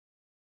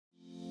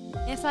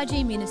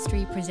FRG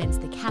Ministry presents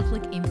the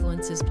Catholic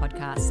Influencers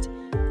podcast.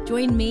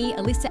 Join me,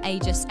 Alyssa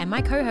Aegis, and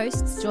my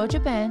co-hosts, Georgia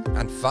Byrne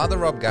and Fr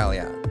Rob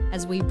Galea,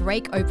 as we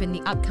break open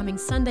the upcoming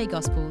Sunday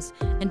Gospels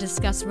and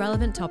discuss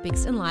relevant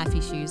topics and life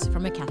issues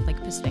from a Catholic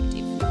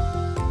perspective.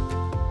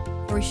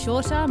 For a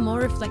shorter, more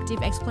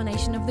reflective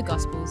explanation of the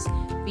Gospels,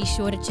 be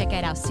sure to check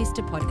out our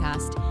sister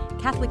podcast,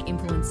 Catholic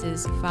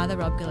Influencers, Fr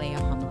Rob Galea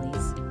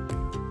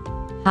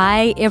Homilies.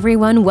 Hi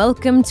everyone,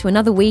 welcome to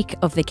another week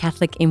of the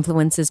Catholic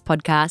Influencers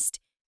podcast.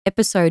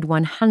 Episode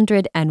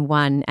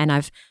 101, and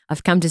I've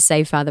come to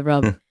save Father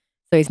Rob, so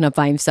he's not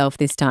by himself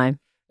this time.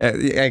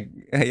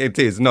 It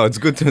is. No, it's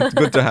good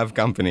to have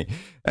company.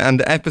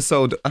 And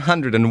episode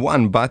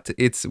 101, but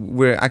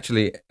we're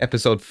actually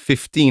episode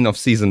 15 of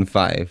season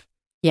 5.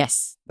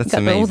 Yes, that's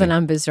got amazing. All the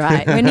numbers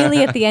right. We're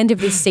nearly at the end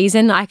of this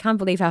season. I can't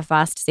believe how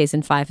fast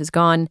season 5 has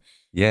gone.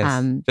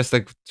 Yes, just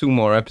like 2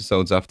 more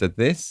episodes after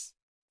this.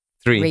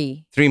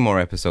 Three more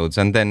episodes,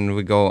 and then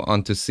we go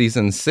on to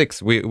season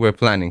 6. We're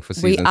planning for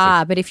season 6. We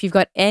are, but if you've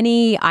got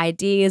any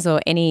ideas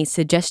or any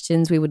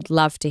suggestions, we would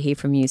love to hear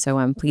from you.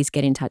 So please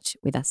get in touch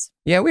with us.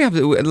 Yeah, we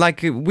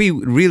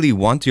really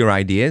want your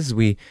ideas.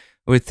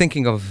 We're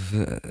thinking of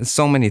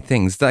so many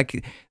things.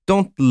 Like,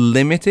 don't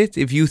limit it.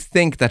 If you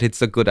think that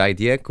it's a good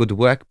idea, could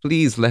work,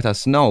 please let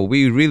us know.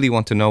 We really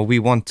want to know. We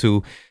want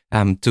to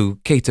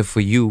cater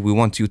for you. We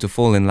want you to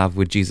fall in love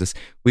with Jesus.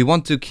 We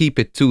want to keep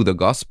it to the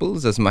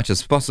Gospels as much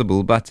as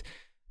possible. But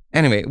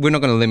anyway, we're not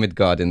going to limit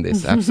God in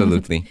this.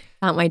 Absolutely.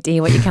 Can't wait to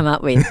hear what you come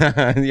up with.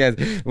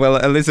 Yes. Well,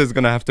 Alyssa's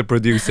going to have to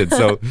produce it.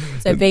 So,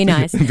 so be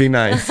nice. Be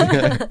nice.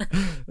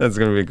 That's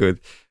going to be good.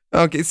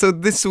 Okay, so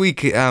this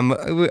week,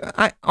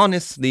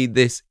 honestly,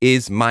 this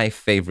is my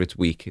favorite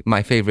week,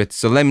 my favorite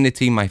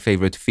solemnity, my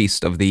favorite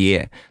feast of the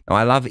year. Now,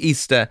 I love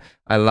Easter,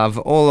 I love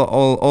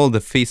all the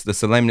feasts, the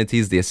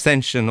solemnities, the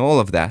Ascension, all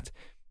of that.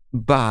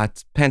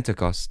 But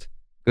Pentecost,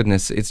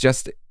 goodness, it's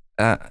just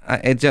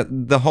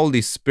the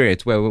Holy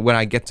Spirit. Where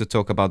I get to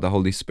talk about the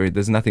Holy Spirit,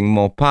 there's nothing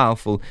more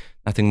powerful,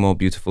 nothing more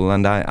beautiful,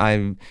 and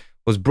I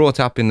was brought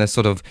up in a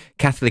sort of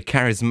Catholic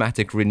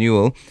charismatic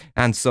renewal,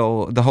 and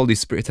so the Holy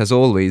Spirit has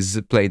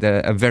always played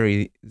a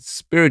very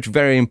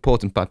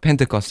important part.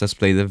 Pentecost has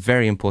played a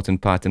very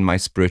important part in my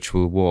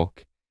spiritual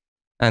walk,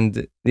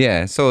 and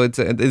yeah, so it's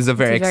a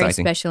very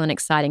exciting, very special and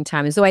exciting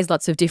time. There's always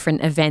lots of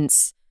different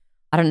events.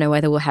 I don't know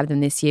whether we'll have them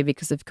this year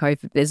because of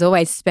COVID. There's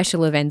always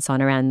special events on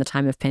around the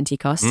time of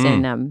Pentecost,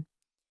 and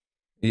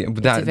it's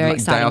a very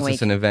exciting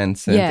diocesan week.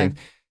 Events. And things.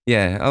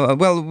 Yeah.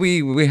 Well,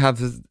 we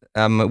have.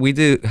 We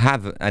do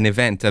have an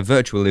event, a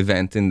virtual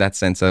event in that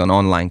sense, an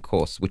online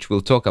course, which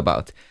we'll talk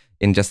about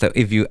in just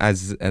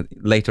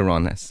later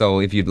on. So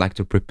if you'd like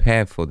to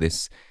prepare for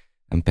this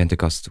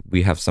Pentecost,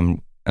 we have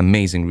some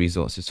amazing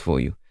resources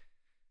for you.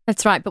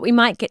 That's right, but we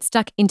might get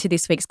stuck into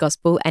this week's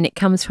Gospel, and it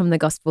comes from the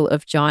Gospel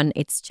of John.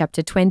 It's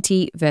chapter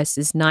 20,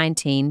 verses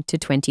 19 to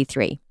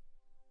 23.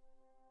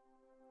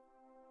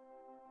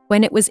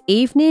 When it was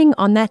evening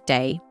on that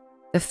day,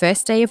 the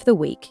first day of the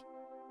week,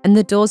 and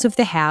the doors of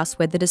the house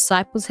where the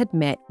disciples had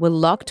met were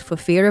locked for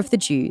fear of the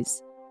Jews,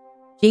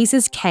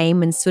 Jesus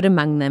came and stood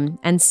among them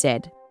and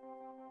said,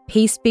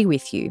 "Peace be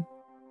with you."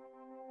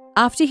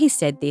 After he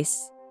said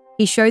this,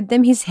 he showed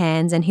them his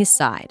hands and his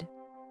side.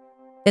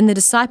 Then the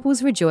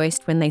disciples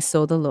rejoiced when they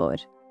saw the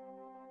Lord.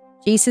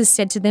 Jesus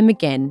said to them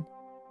again,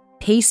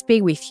 "Peace be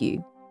with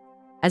you.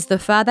 As the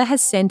Father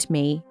has sent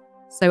me,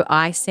 so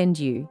I send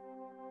you."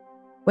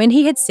 When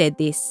he had said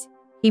this,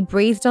 he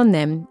breathed on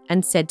them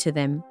and said to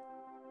them,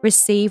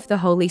 "Receive the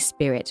Holy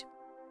Spirit.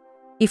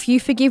 If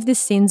you forgive the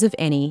sins of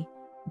any,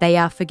 they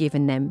are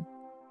forgiven them.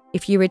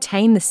 If you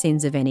retain the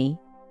sins of any,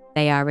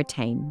 they are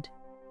retained."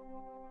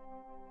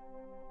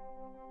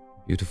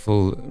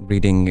 Beautiful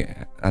reading,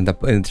 and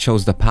it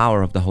shows the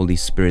power of the Holy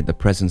Spirit, the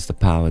presence, the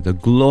power, the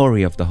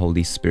glory of the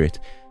Holy Spirit,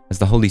 as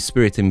the Holy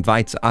Spirit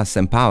invites us,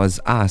 empowers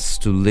us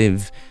to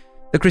live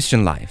the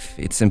Christian life.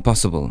 It's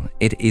impossible.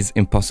 It is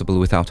impossible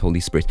without Holy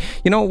Spirit.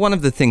 You know, one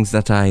of the things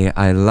that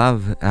I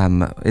love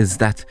is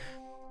that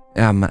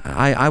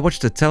I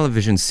watched a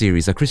television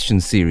series, a Christian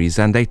series,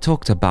 and they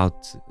talked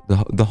about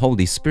the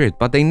Holy Spirit,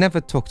 but they never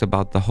talked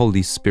about the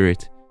Holy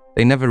Spirit.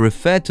 They never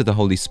referred to the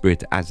Holy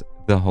Spirit as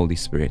the Holy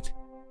Spirit.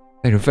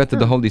 They referred to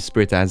the Holy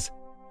Spirit as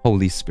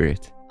Holy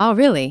Spirit. Oh,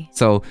 really?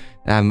 So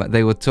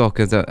they would talk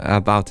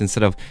about,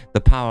 instead of the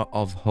power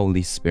of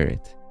Holy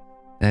Spirit.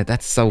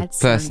 That's so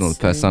personal,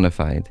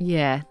 personified.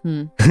 Yeah.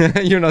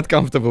 You're not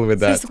comfortable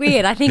with that. It's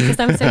weird, I think, because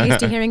I'm so used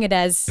to hearing it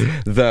as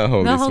the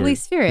Holy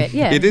Spirit.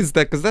 Yeah. It is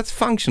that, because that's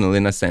functional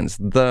in a sense.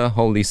 The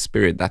Holy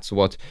Spirit, that's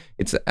what,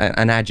 it's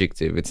an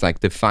adjective. It's like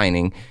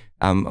defining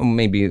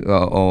maybe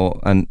or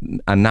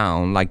a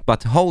noun, like,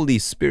 but Holy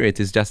Spirit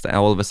is just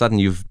all of a sudden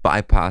you've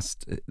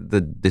bypassed the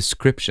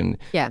description.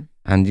 Yeah.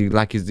 And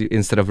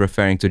instead of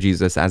referring to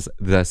Jesus as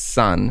the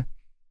Son,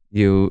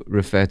 you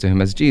refer to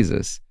him as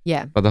Jesus.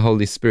 Yeah. But the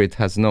Holy Spirit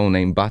has no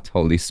name but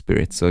Holy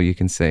Spirit. So you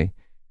can say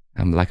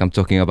Like I'm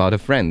talking about a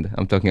friend.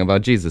 I'm talking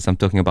about Jesus. I'm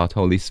talking about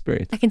Holy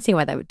Spirit. I can see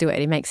why they would do it.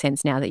 It makes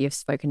sense now that you've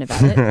spoken about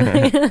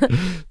it.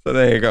 So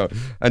there you go.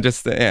 I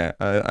just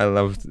I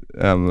loved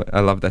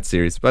that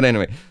series. But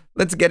anyway,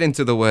 let's get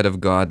into the Word of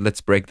God.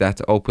 Let's break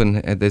that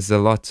open. There's a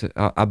lot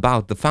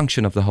about the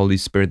function of the Holy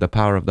Spirit, the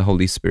power of the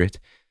Holy Spirit,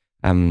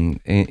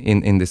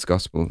 in this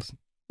Gospels.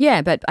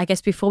 Yeah, but I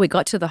guess before we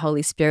got to the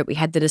Holy Spirit, we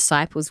had the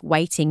disciples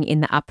waiting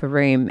in the upper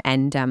room.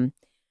 And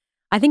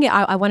I think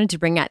I wanted to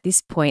bring out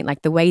this point,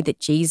 like the way that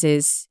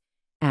Jesus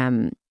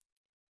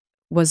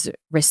was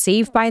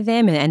received by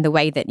them and the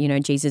way that,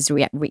 Jesus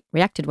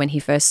reacted when he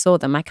first saw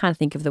them. I can't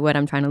think of the word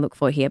I'm trying to look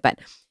for here, but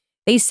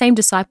these same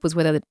disciples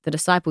were the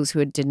disciples who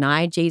had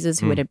denied Jesus,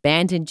 who had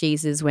abandoned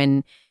Jesus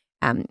when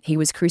he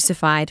was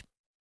crucified.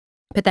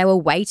 But they were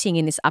waiting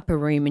in this upper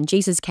room and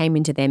Jesus came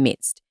into their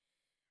midst.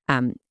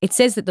 It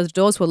says that the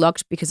doors were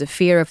locked because of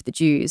fear of the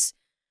Jews.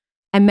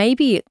 And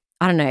maybe,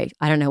 I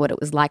don't know what it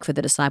was like for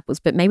the disciples,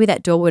 but maybe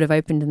that door would have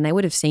opened and they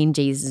would have seen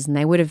Jesus and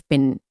they would have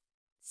been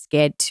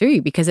scared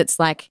too, because it's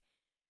like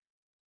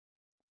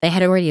they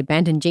had already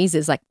abandoned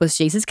Jesus. Like, was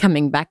Jesus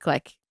coming back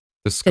to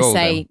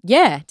say,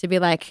 to be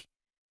like,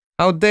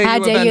 how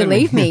dare you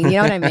leave me? You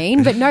know what I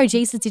mean? But no,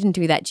 Jesus didn't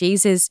do that.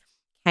 Jesus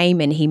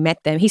came and he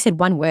met them. He said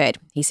one word.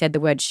 He said the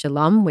word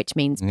shalom, which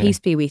means peace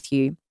be with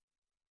you.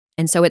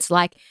 And so it's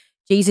like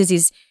Jesus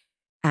is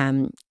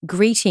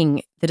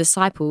greeting the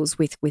disciples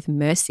with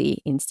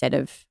mercy instead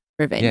of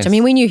revenge. Yes. I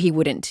mean, we knew he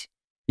wouldn't.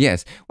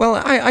 Yes. Well,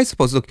 I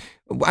suppose, look,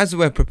 as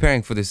we're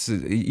preparing for this,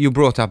 you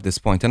brought up this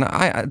point,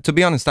 and to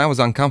be honest, I was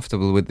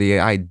uncomfortable with the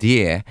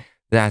idea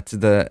that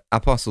the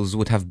apostles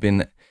would have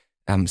been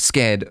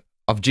scared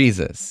of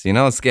Jesus,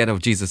 scared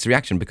of Jesus'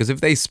 reaction, because if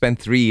they spent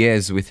 3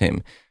 years with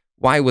him,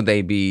 why would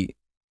they be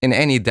in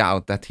any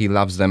doubt that he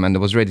loves them and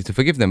was ready to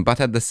forgive them? But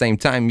at the same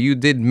time, you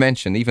did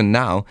mention, even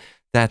now,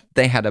 that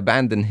they had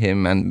abandoned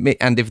him,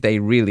 and if they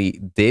really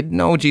did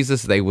know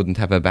Jesus, they wouldn't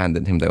have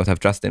abandoned him. They would have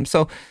trusted him.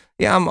 So,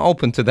 yeah, I'm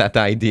open to that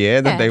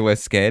idea that they were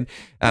scared.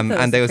 And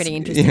that's a pretty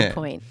interesting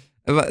point.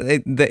 But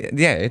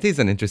it is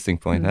an interesting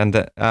point.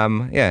 And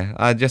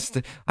I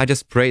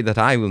just pray that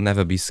I will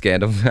never be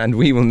scared of, and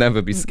we will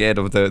never be scared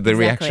of the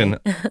reaction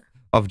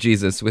of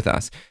Jesus with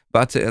us.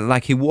 But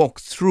like he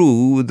walked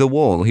through the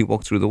wall.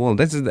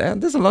 There's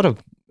a lot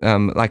of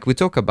like we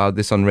talk about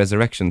this on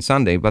Resurrection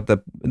Sunday, but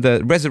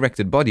the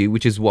resurrected body,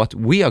 which is what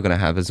we are going to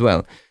have as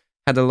well,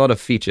 had a lot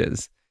of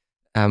features.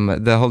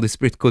 The Holy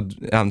Spirit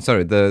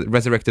the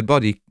resurrected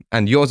body,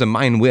 and yours and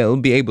mine will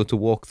be able to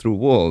walk through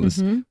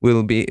walls.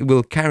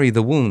 Will carry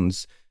the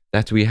wounds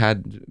that we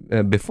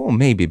had before,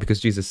 maybe because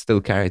Jesus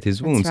still carried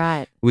his wounds.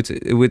 That's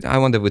right. I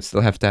wonder if we'd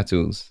still have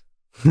tattoos.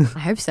 I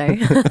hope so.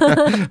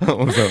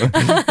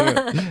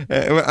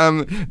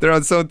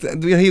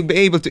 He'll be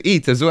able to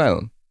eat as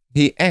well.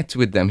 He ate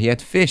with them. He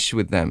had fish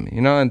with them,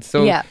 and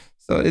so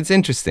it's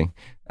interesting.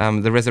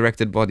 The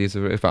resurrected bodies.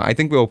 I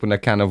think we opened a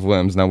can of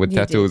worms now with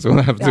tattoos.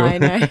 We'll have to. I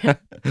know.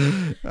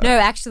 No,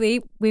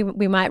 actually, we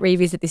might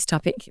revisit this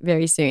topic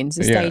very soon.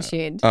 So stay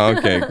tuned.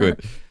 Okay,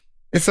 good.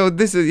 So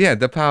this is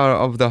the power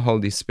of the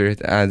Holy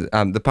Spirit as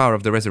the power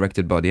of the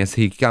resurrected body as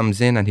he comes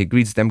in and he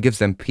greets them, gives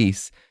them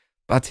peace.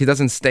 But he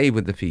doesn't stay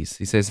with the peace.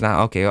 He says,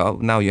 now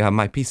you have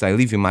my peace. I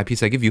leave you, my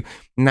peace I give you.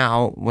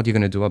 Now, what are you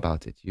going to do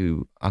about it?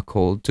 You are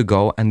called to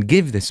go and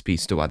give this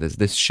peace to others,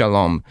 this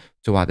shalom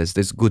to others,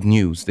 this good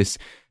news, this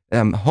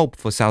hope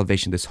for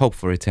salvation, this hope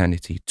for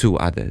eternity to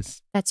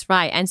others. That's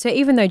right. And so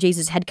even though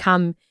Jesus had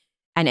come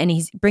and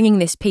he's bringing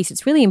this peace,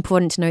 it's really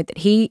important to note that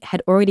he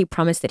had already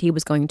promised that he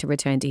was going to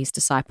return to his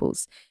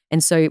disciples.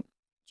 And so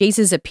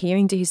Jesus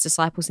appearing to his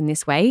disciples in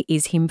this way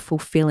is him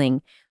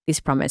fulfilling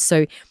this promise.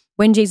 So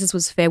when Jesus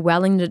was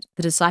farewelling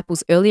the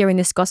disciples earlier in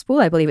this gospel,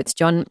 I believe it's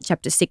John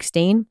chapter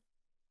 16,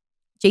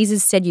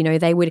 Jesus said,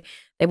 they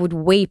would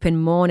weep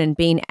and mourn and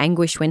be in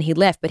anguish when he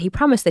left, but he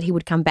promised that he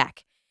would come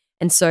back.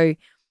 And so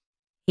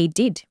he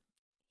did.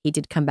 He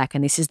did come back,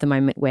 and this is the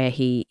moment where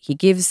he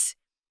gives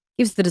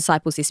the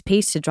disciples this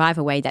peace to drive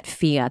away that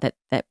fear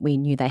that we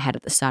knew they had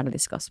at the start of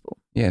this gospel.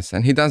 Yes,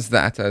 and he does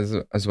that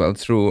as well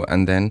through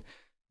and then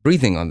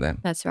breathing on them.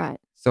 That's right.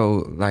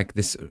 So like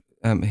this,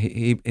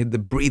 he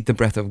breathed the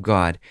breath of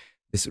God,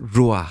 this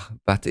ruach,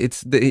 but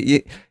it's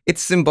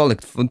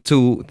symbolic for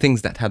two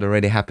things that had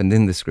already happened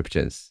in the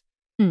scriptures.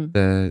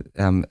 The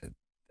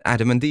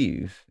Adam and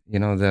Eve,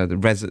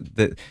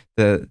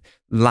 the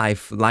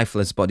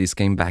lifeless bodies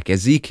came back.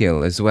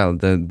 Ezekiel as well,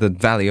 the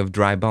valley of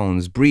dry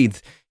bones. Breathe,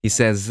 he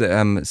says,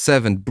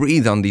 servant,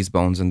 breathe on these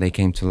bones, and they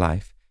came to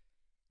life.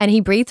 And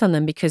he breathed on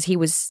them because he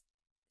was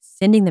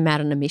sending them out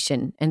on a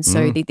mission. And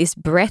so this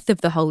breath of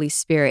the Holy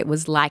Spirit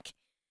was like,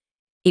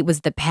 it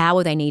was the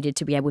power they needed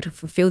to be able to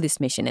fulfill this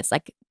mission. It's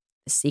like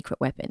a secret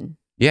weapon.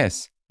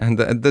 Yes. And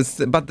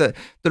the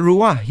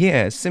ruach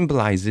here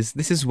symbolizes,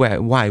 this is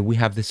why we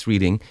have this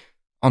reading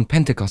on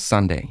Pentecost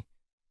Sunday.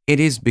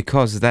 It is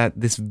because that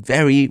this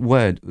very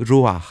word,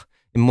 ruach,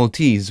 in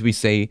Maltese we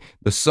say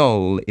the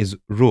soul is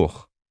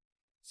ruch.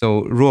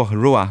 So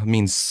ruach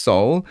means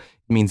soul,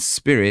 it means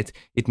spirit,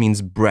 it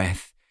means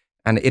breath,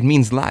 and it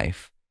means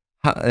life.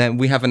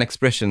 we have an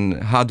expression,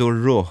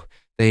 Hador Ruh,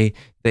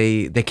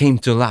 they came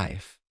to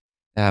life.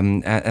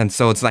 And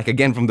so it's like,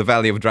 again, from the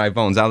Valley of Dry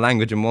Bones. Our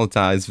language in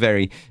Malta is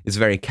very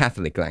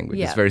Catholic language.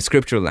 Yeah. It's very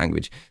scriptural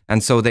language.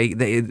 And so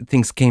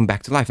things came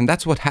back to life. And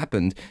that's what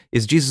happened,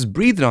 is Jesus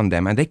breathed on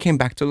them and they came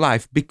back to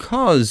life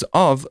because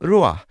of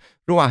Ruah.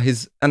 Ruah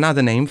is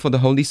another name for the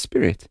Holy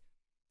Spirit.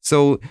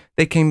 So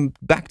they came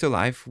back to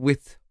life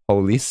with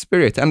Holy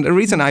Spirit. And the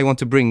reason I want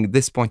to bring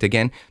this point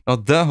again,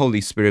 not the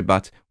Holy Spirit,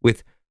 but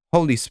with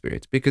Holy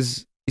Spirit,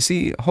 because you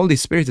see, Holy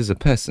Spirit is a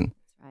person.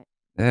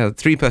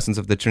 Three persons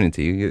of the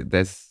Trinity.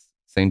 There's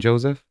Saint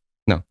Joseph.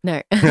 No.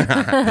 No. No,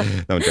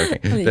 I'm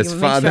joking. There's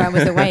Father. Sure I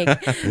was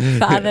awake.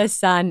 Father,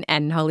 Son,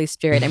 and Holy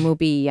Spirit, and we'll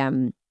be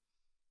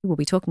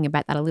talking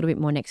about that a little bit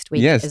more next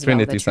week. Yes, as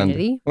Trinity well,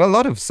 Sunday. Well, a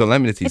lot of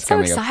solemnities it's so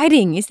coming up.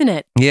 exciting, isn't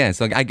it? Yeah,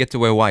 so I get to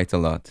wear white a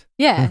lot.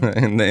 Yeah.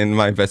 in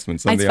my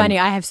vestments. It's funny.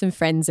 I have some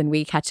friends, and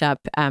we catch up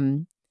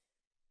to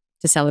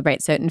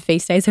celebrate certain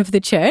feast days of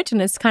the church,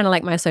 and it's kind of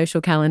like my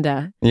social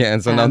calendar. Yeah,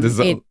 and so now this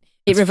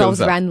it revolves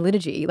around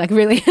liturgy, like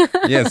really.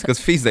 Yes, because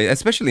feast day,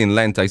 especially in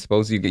Lent, I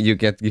suppose you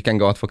can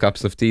go out for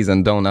cups of teas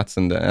and donuts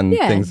and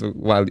things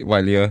while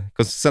you're,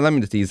 because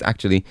solemnities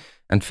actually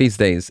and feast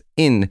days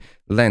in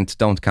Lent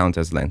don't count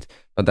as Lent,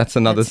 but that's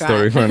another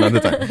story for another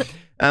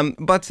time.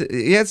 But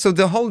yeah, so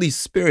the Holy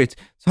Spirit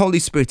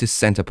is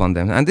sent upon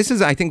them, and this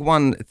is, I think,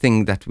 one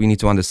thing that we need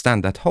to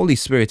understand, that Holy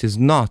Spirit is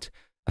not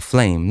a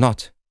flame,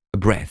 not a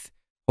breath.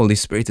 Holy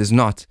Spirit is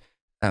not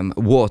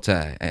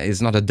water,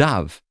 is not a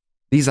dove.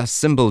 These are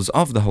symbols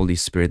of the Holy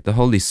Spirit. The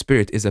Holy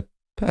Spirit is a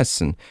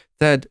person,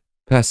 third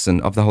person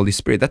of the Holy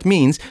Spirit. That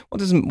means,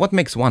 what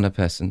makes one a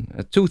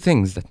person? Two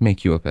things that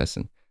make you a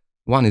person.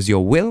 One is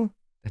your will,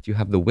 that you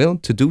have the will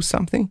to do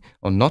something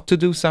or not to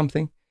do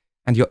something,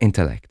 and your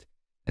intellect,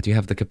 that you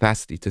have the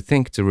capacity to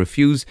think, to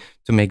refuse,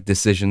 to make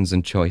decisions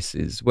and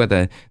choices,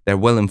 whether they're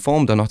well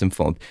informed or not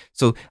informed.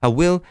 So a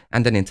will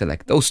and an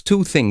intellect, those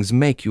two things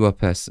make you a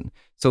person.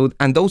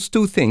 And those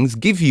two things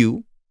give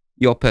you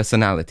your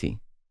personality.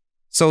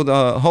 So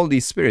the Holy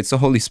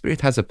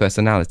Spirit has a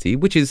personality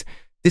which is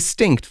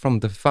distinct from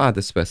the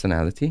Father's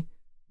personality,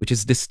 which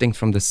is distinct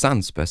from the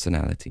Son's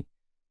personality.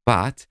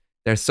 But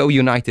they're so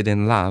united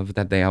in love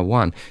that they are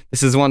one.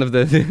 This is one of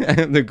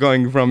the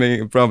going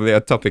from probably a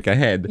topic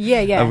ahead.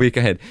 Yeah. A week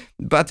ahead.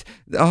 But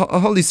the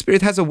Holy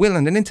Spirit has a will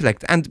and an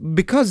intellect. And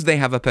because they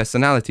have a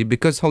personality,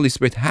 because Holy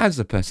Spirit has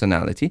a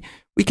personality,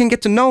 we can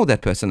get to know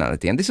that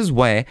personality. And this is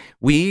where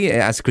we,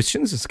 as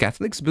Christians, as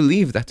Catholics,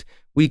 believe that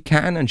we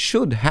can and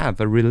should have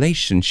a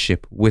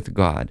relationship with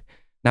God.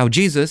 Now,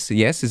 Jesus,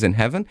 yes, is in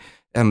heaven.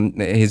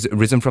 He's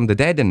risen from the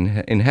dead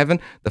in heaven,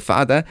 the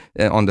Father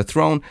on the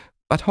throne.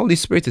 But Holy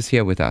Spirit is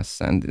here with us,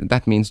 and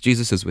that means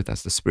Jesus is with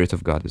us. The Spirit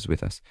of God is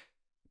with us.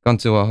 Gone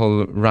to a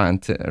whole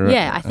rant.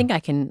 Yeah, I think I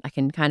can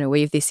kind of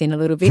weave this in a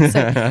little bit.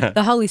 So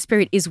the Holy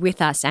Spirit is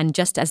with us, and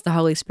just as the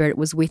Holy Spirit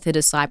was with the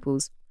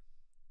disciples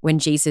when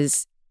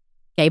Jesus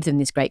gave them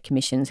this Great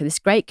Commission. So this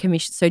Great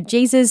Commission, so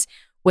Jesus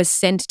was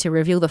sent to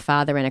reveal the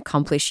Father and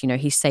accomplish,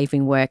 his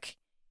saving work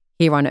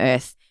here on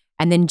earth.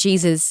 And then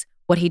Jesus,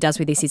 what he does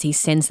with this is he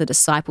sends the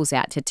disciples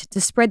out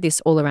to spread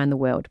this all around the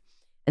world.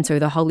 And so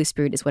the Holy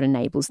Spirit is what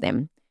enables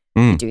them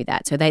to do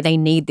that. So they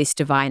need this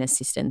divine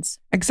assistance.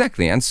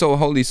 Exactly. And so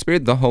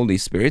the Holy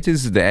Spirit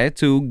is there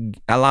to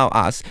allow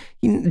us.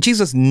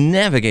 Jesus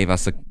never gave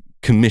us a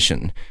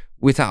commission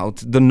without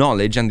the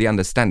knowledge and the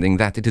understanding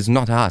that it is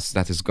not us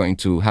that is going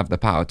to have the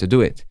power to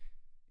do it.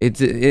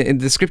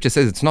 The scripture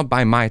says it's not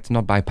by might,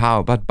 not by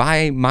power, but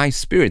by my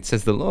Spirit,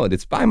 says the Lord.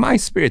 It's by my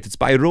Spirit. It's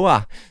by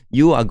Ruah.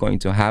 You are going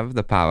to have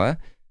the power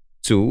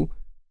to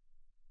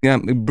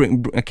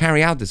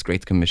carry out this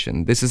Great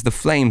Commission. This is the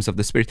flames of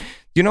the Spirit.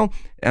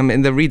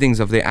 In the readings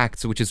of the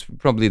Acts, which is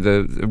probably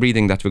the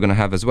reading that we're going to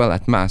have as well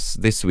at Mass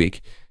this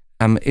week,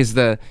 is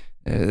the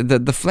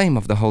flame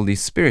of the Holy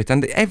Spirit.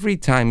 And every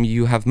time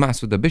you have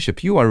Mass with the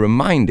bishop, you are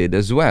reminded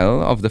as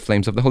well of the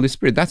flames of the Holy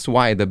Spirit. That's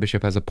why the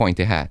bishop has a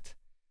pointy hat.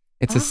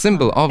 It's a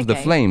symbol of the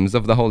flames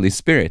of the Holy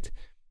Spirit.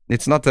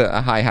 It's not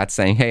a high hat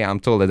saying, hey, I'm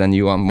taller than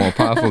you, I'm more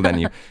powerful than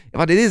you.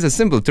 But it is a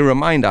symbol to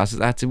remind us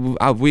that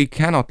we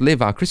cannot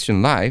live our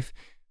Christian life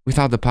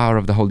without the power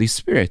of the Holy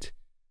Spirit.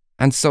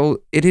 And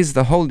so it is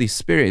the Holy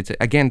Spirit,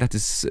 again, that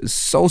is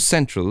so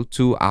central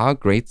to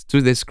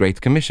this Great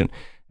Commission.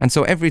 And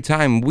so every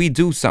time we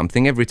do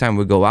something, every time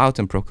we go out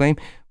and proclaim,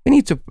 we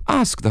need to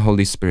ask the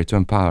Holy Spirit to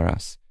empower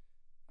us.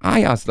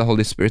 I ask the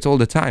Holy Spirit all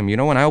the time.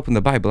 When I open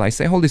the Bible, I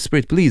say, Holy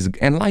Spirit, please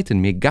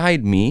enlighten me,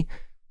 guide me,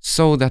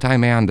 so that I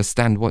may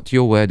understand what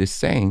your word is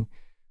saying.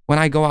 When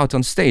I go out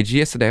on stage,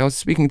 yesterday I was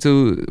speaking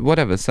to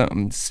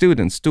some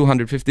students,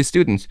 250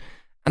 students,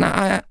 and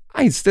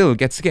I still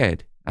get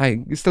scared.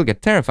 I still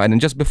get terrified.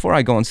 And just before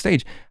I go on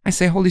stage, I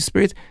say, Holy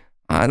Spirit,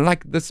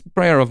 like this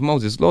prayer of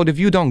Moses, Lord, if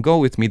you don't go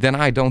with me, then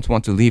I don't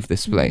want to leave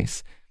this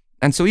place.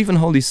 And so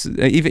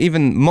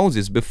even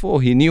Moses,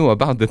 before he knew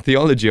about the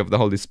theology of the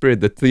Holy Spirit,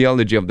 the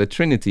theology of the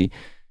Trinity,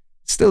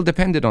 still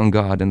depended on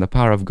God and the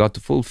power of God to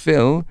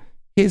fulfill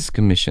his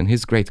commission,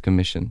 his Great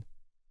Commission.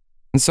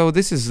 And so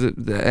this is,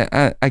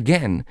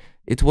 again,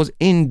 It was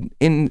in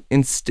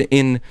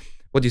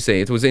what do you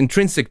say? It was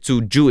intrinsic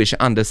to Jewish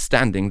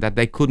understanding that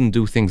they couldn't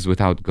do things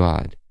without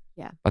God.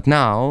 Yeah. But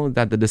now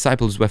that the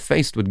disciples were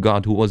faced with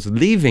God who was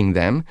leaving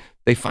them,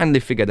 they finally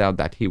figured out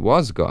that he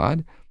was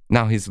God.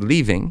 Now he's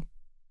leaving.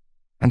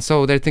 And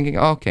so they're thinking,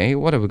 okay,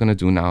 what are we going to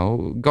do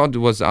now? God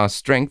was our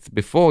strength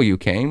before you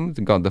came,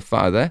 God the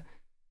Father.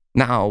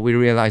 Now we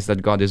realize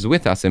that God is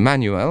with us,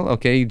 Emmanuel,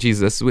 okay,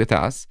 Jesus with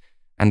us,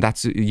 and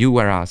that's you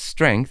were our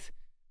strength.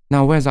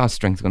 Now, where's our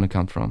strength going to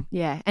come from?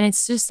 Yeah, and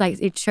it's just like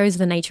it shows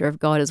the nature of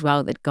God as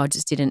well, that God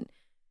just didn't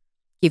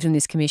give them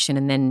this commission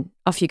and then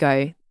off you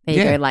go. There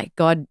you go. Like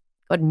God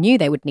knew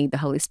they would need the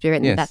Holy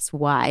Spirit, and that's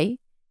why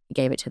He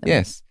gave it to them.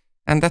 Yes,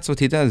 and that's what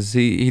He does.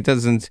 He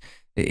doesn't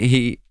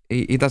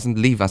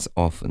leave us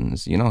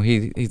orphans. You know,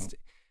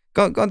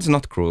 God's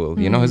not cruel.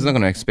 You know, He's not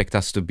going to expect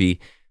us to be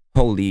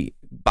holy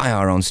by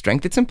our own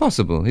strength. It's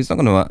impossible. He's not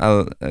going to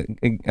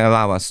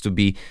allow us to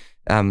be.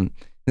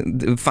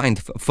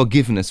 Find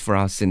forgiveness for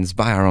our sins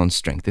by our own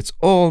strength. It's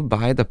all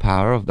by the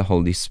power of the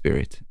Holy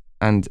Spirit.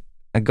 And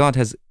God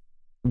has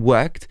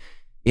worked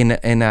in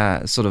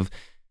a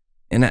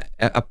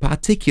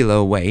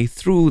particular way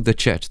through the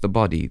church,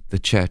 the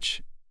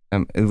church,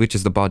 which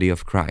is the body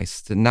of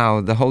Christ.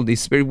 Now, the Holy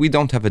Spirit, we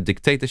don't have a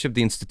dictatorship.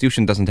 The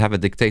institution doesn't have a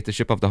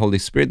dictatorship of the Holy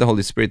Spirit. The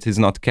Holy Spirit is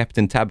not kept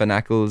in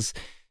tabernacles.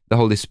 The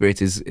Holy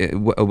Spirit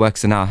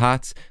works in our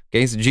hearts.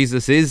 Okay, so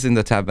Jesus is in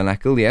the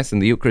tabernacle, yes, in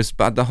the Eucharist,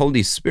 but the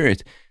Holy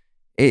Spirit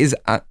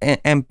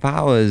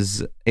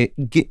empowers,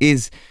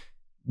 is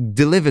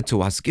delivered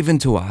to us, given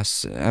to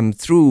us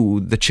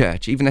through the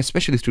church, even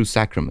especially through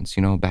sacraments,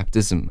 you know,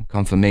 baptism,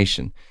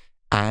 confirmation,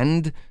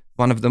 and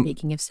one of them.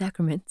 Speaking of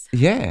sacraments,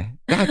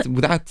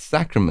 that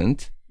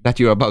sacrament that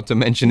you're about to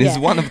mention is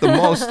one of the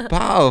most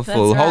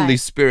powerful Holy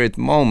Spirit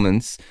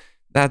moments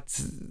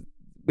that's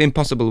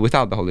impossible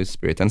without the Holy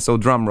Spirit. And so,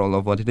 drum roll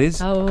of what it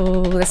is.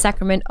 Oh, the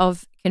sacrament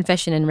of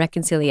confession and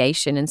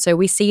reconciliation. And so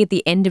we see at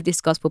the end of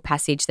this gospel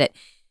passage that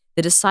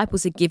the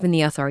disciples are given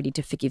the authority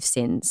to forgive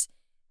sins.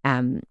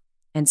 And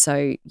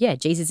so,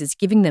 Jesus is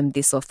giving them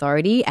this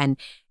authority, and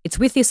it's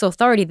with this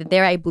authority that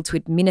they're able to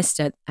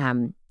administer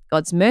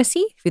God's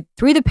mercy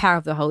through the power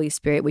of the Holy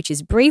Spirit, which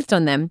is breathed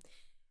on them,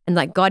 and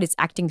like God is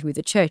acting through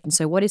the church. And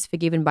so what is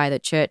forgiven by the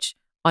church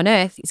on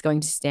earth is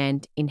going to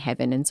stand in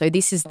heaven. And so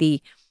this is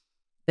the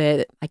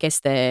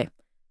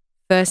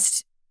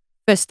first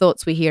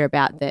thoughts we hear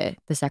about the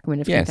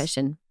sacrament of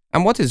confession.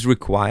 And what is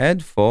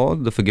required for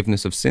the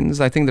forgiveness of sins?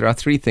 I think there are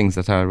three things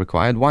that are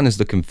required. One is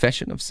the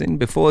confession of sin.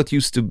 Before it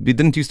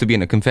didn't used to be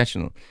in a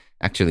confessional,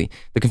 actually.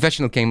 The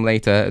confessional came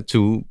later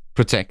to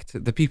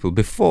protect the people.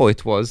 Before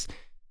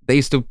they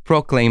used to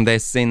proclaim their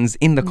sins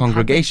in the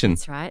congregation.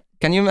 That's right.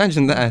 Can you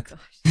imagine that?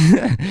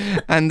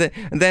 And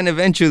then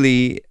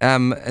eventually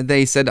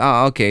they said,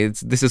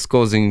 this is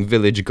causing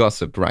village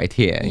gossip right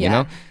here, you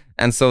know?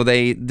 And so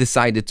they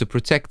decided to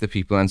protect the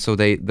people. And so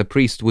the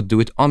priest would do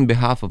it on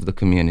behalf of the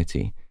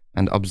community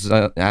and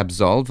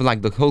absolve,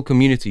 like the whole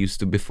community used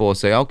to before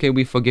say, okay,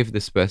 we forgive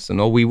this person,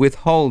 or we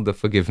withhold the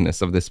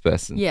forgiveness of this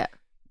person. Yeah.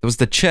 It was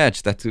the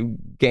church that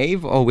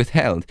gave or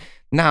withheld.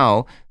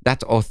 Now,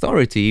 that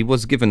authority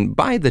was given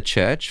by the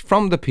church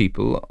from the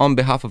people, on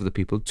behalf of the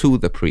people, to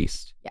the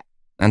priest. Yeah.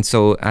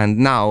 And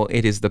now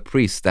it is the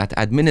priest that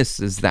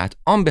administers that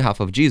on behalf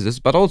of Jesus,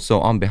 but also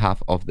on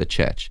behalf of the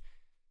church.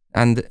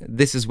 And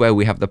this is where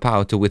we have the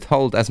power to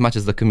withhold as much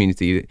as the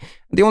community.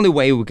 The only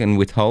way we can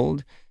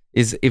withhold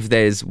is if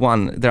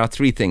there are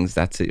three things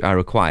that are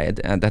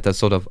required that are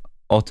sort of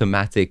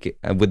automatic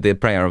with the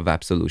prayer of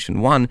absolution.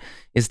 One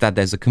is that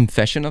there's a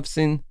confession of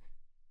sin,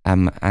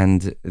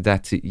 and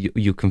that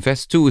you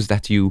confess. Two is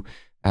that you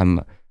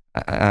are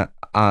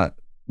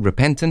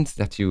repentant,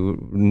 that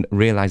you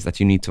realize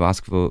that you need to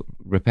ask for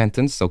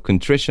repentance, so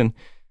contrition.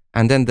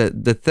 And then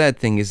the third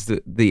thing is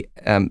the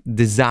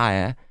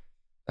desire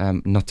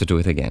not to do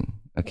it again.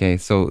 Okay,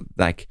 so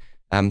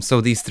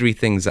so these three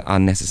things are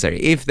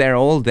necessary. If they're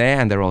all there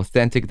and they're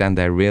authentic, then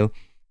they're real.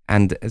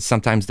 And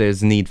sometimes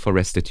there's need for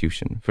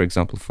restitution. For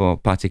example, for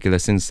particular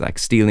sins like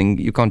stealing,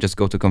 you can't just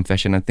go to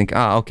confession and think,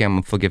 okay,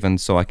 I'm forgiven,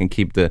 so I can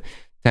keep the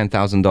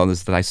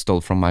 $10,000 that I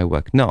stole from my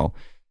work. No,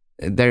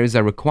 there is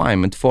a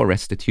requirement for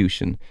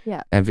restitution.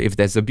 Yeah. If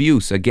there's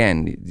abuse,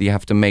 again, you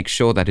have to make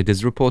sure that it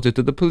is reported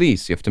to the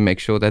police. You have to make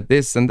sure that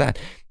this and that.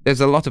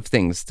 There's a lot of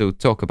things to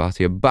talk about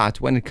here.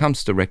 But when it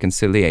comes to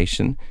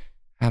reconciliation,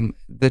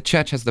 the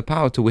church has the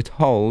power to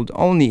withhold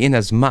only in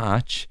as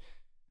much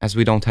as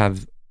we don't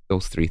have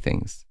those three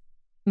things.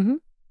 Mm-hmm.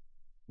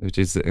 Which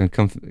is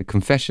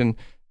confession,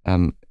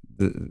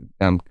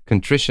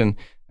 contrition,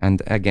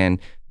 and again,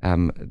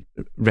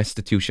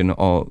 restitution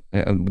or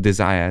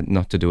desire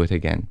not to do it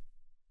again.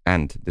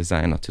 And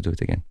desire not to do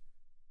it again.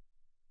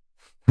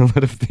 A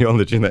lot of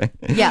theology there.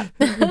 Yeah.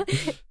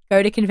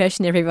 Go to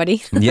confession,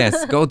 everybody.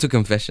 Yes, go to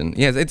confession.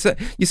 Yes, it's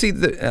you see,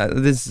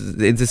 this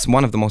is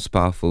one of the most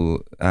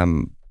powerful,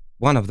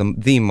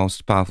 the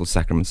most powerful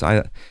sacraments.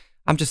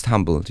 I'm just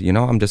humbled,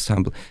 I'm just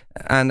humbled.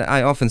 And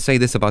I often say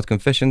this about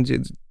confession.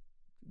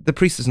 The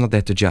priest is not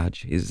there to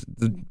judge.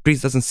 The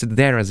priest doesn't sit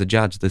there as a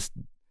judge.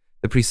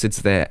 The priest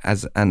sits there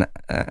as an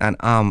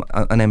arm,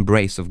 an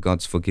embrace of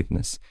God's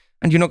forgiveness.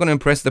 And you're not going to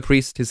impress the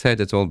priest. He's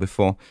heard it all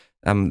before.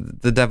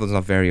 The devil's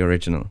not very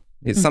original.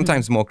 It's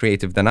sometimes more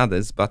creative than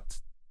others, but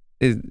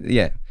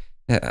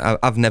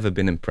I've never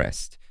been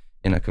impressed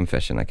in a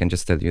confession. I can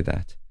just tell you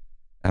that.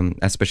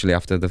 Especially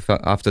after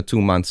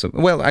 2 months of,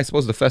 well, I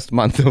suppose the first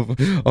month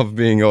of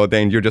being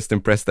ordained, you're just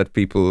impressed that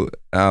people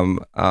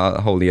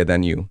are holier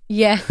than you.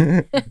 Yeah.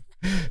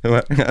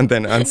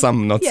 and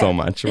some not so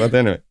much. But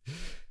anyway.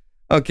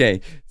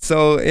 Okay.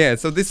 So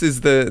this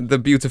is the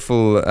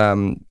beautiful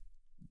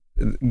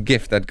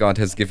gift that God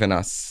has given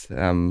us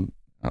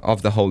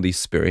of the Holy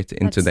Spirit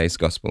in today's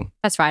gospel.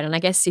 That's right. And I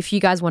guess if you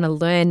guys want to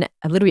learn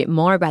a little bit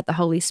more about the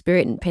Holy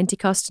Spirit and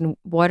Pentecost and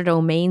what it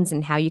all means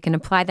and how you can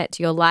apply that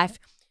to your life,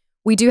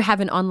 we do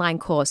have an online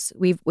course.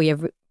 We are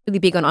really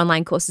big on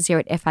online courses here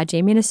at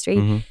FRG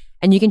Ministry.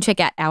 And you can check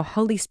out our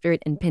Holy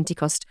Spirit and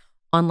Pentecost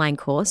online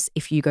course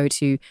if you go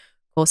to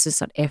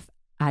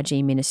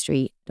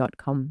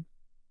courses.frgministry.com.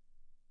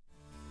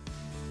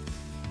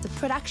 The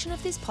production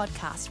of this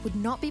podcast would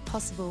not be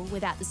possible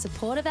without the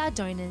support of our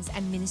donors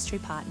and ministry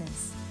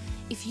partners.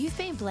 If you've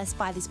been blessed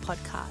by this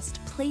podcast,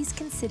 please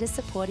consider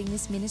supporting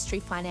this ministry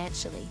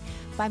financially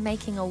by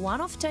making a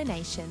one-off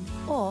donation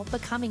or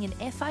becoming an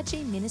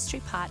FRG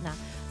ministry partner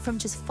from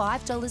just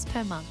 $5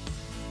 per month,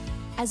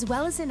 as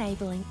well as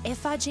enabling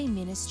FRG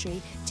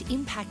ministry to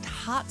impact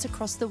hearts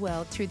across the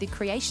world through the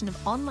creation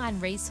of online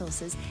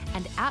resources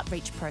and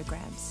outreach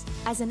programs.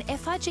 As an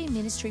FRG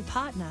ministry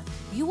partner,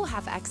 you will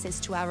have access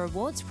to our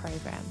rewards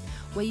program,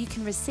 where you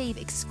can receive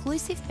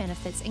exclusive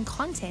benefits and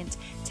content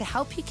to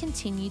help you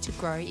continue to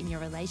grow in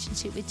your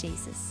relationship with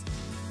Jesus.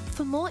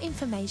 For more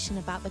information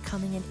about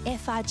becoming an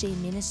FRG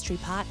ministry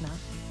partner,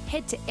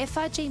 head to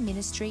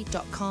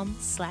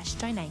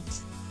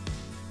frgministry.com/donate.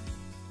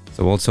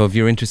 So also, if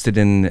you're interested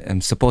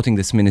in supporting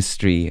this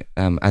ministry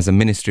as a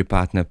ministry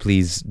partner,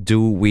 please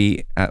do.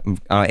 We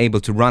are able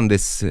to run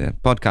this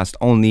podcast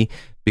only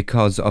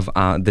because of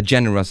the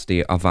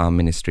generosity of our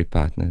ministry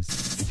partners.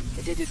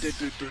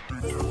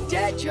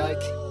 Dad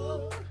joke.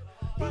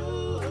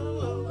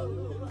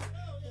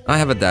 I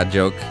have a dad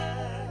joke.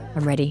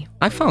 I'm ready.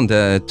 I found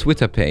a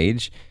Twitter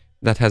page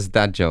that has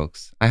dad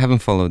jokes. I haven't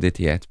followed it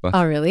yet, but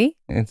Oh, really?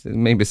 it's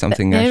maybe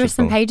something There I are should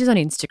some follow. pages on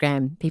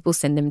Instagram. People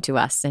send them to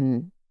us,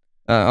 and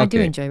Okay. I do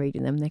enjoy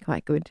reading them. They're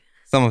quite good.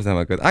 Some of them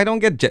are good. I don't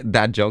get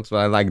dad jokes, but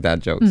I like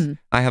dad jokes.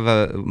 I have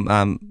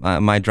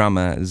my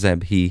drummer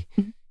Zeb. He's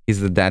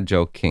the dad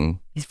joke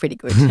king. It's pretty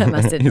good, I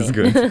must admit. He's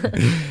good.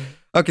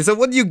 Okay, so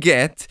what do you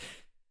get?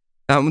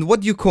 What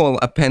do you call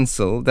a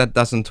pencil that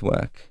doesn't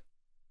work?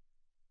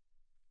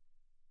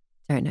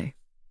 Don't know.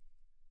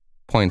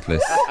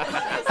 Pointless.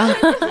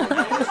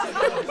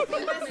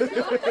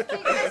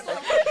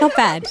 Not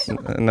bad.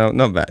 No,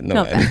 not bad.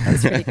 Not bad.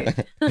 That's pretty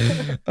good.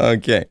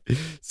 Okay,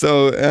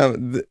 so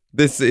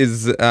this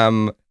is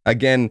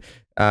again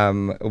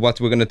what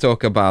we're going to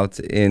talk about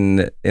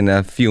in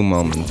a few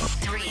moments.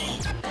 3,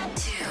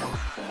 2,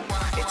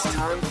 1. It's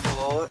time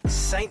for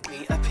Saint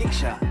Me a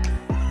Picture.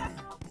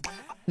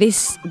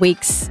 This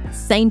week's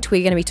saint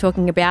we're going to be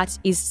talking about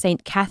is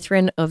Saint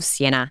Catherine of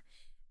Siena.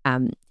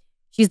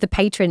 She's the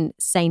patron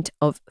saint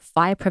of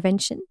fire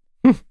prevention,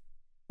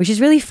 which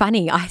is really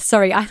funny. I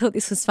thought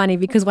this was funny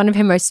because one of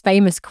her most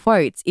famous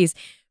quotes is,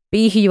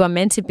 "Be who you are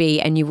meant to be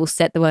and you will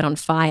set the world on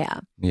fire."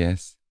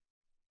 Yes.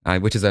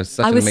 Which is such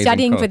an I was amazing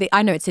studying quote. for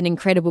I know it's an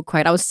incredible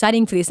quote. I was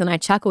studying for this and I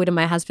chuckled and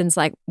my husband's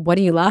like, "What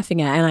are you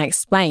laughing at?" And I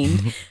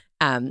explained.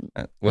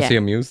 Was he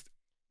amused?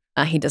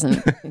 He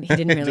didn't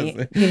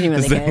really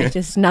care.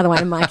 Just another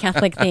one of my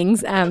Catholic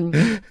things.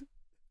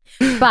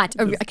 But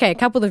okay, a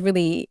couple of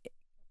really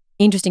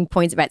interesting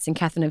points about St.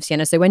 Catherine of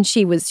Siena. So when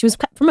she was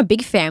from a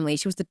big family.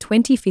 She was the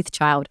 25th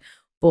child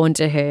born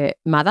to her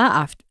mother,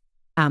 after,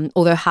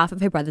 although half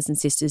of her brothers and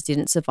sisters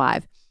didn't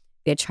survive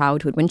their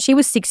childhood. When she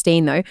was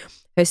 16, though,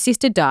 her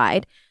sister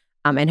died,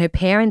 and her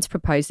parents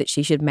proposed that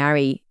she should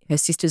marry her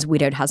sister's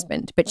widowed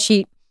husband. But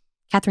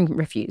Catherine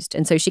refused,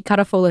 and so she cut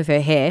off all of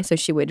her hair so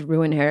she would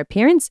ruin her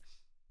appearance,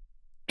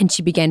 and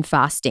she began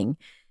fasting.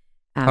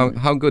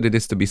 How good it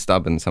is to be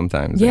stubborn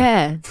sometimes.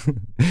 Yeah.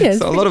 Yeah,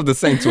 So a lot of the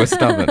saints were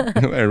stubborn,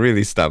 were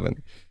really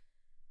stubborn.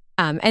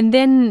 And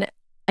then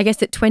I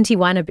guess at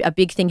 21, a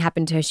big thing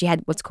happened to her. She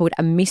had what's called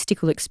a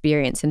mystical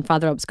experience, and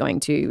Father Rob's going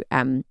to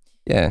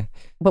Yeah.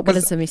 what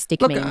does a mystic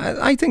Look, mean?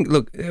 I think,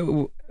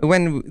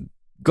 when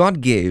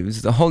God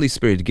gives, the Holy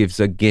Spirit gives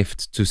a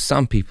gift to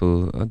some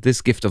people,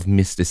 this gift of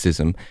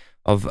mysticism,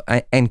 of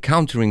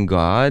encountering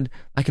God,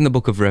 like in the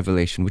book of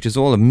Revelation, which is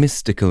all a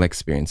mystical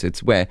experience.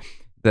 It's where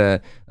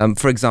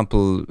for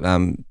example,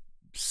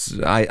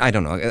 I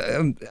don't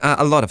know,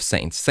 a lot of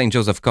saints, Saint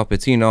Joseph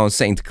Cupertino,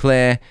 Saint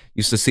Clare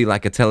used to see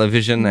like a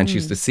television and she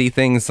used to see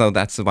things, so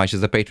that's why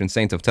she's a patron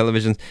saint of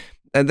television.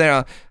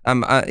 There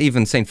are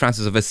even Saint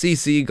Francis of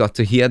Assisi got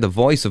to hear the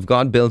voice of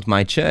God, build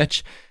my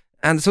church.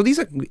 And so these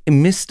are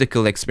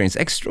mystical experiences,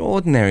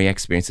 extraordinary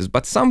experiences,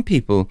 but some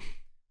people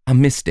are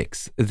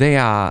mystics. They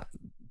are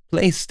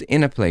placed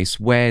in a place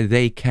where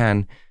they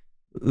can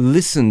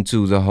listen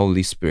to the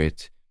Holy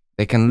Spirit.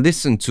 They can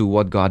listen to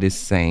what God is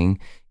saying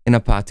in a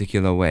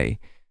particular way.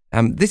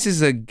 This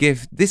is a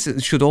gift.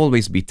 Should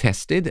always be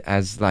tested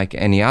as like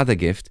any other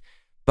gift,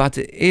 but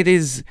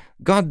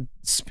God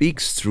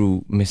speaks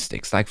through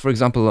mystics. Like, for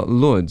example,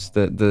 Lourdes,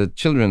 the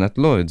children at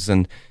Lourdes,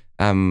 and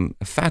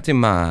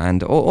Fatima,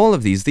 and all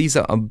of these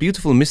are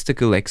beautiful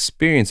mystical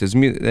experiences,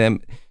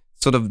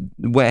 sort of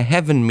where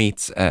heaven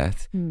meets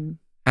earth.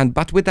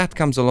 But with that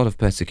comes a lot of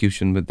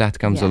persecution. With that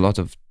comes a lot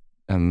of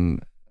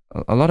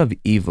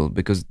evil,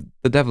 because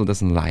the devil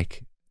doesn't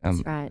like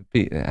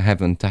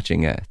heaven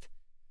touching earth.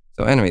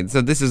 So anyway,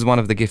 this is one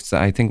of the gifts,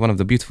 I think, one of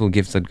the beautiful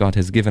gifts that God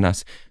has given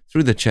us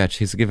through the church.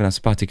 He's given us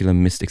particular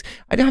mystics.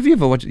 Have you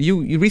ever watched?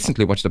 You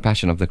recently watched The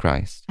Passion of the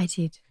Christ. I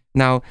did.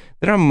 Now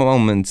there are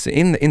moments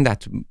in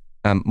that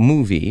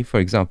movie, for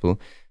example,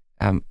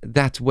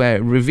 that were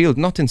revealed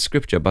not in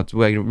scripture, but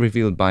were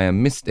revealed by a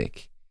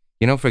mystic.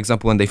 You know, for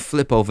example, when they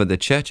flip over the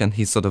church and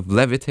he sort of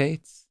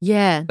levitates.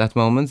 Yeah. That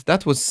moment,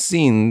 that was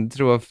seen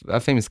through a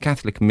famous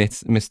Catholic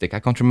mystic.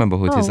 I can't remember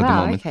who it is at the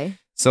moment. Okay.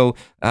 So,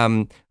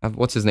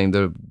 what's his name?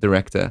 The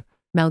director?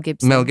 Mel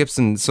Gibson. Mel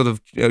Gibson sort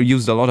of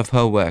used a lot of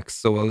her works.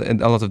 So a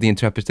lot of the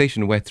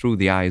interpretation were through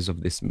the eyes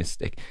of this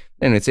mystic.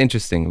 And it's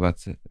interesting,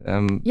 but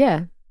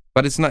yeah.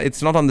 But it's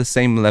not on the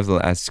same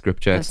level as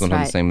scripture. That's it's not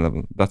on the same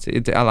level. But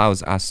it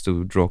allows us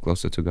to draw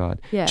closer to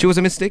God. Yeah. She was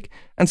a mystic,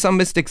 and some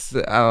mystics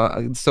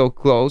are so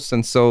close,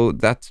 and so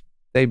that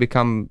they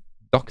become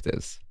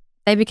doctors.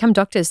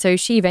 So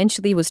she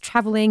eventually was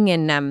traveling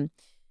and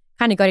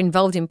kind of got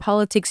involved in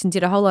politics and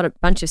did a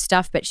bunch of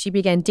stuff, but she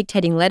began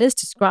dictating letters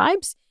to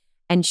scribes,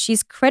 and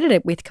she's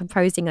credited with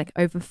composing like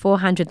over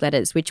 400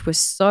 letters, which was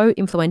so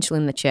influential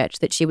in the church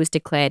that she was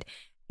declared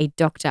a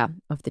doctor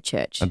of the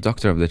church. A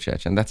doctor of the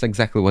church. And that's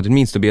exactly what it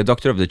means to be a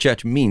doctor of the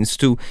church. Means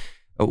to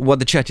what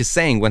the church is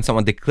saying when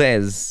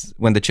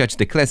the church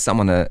declares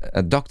someone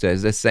a doctor,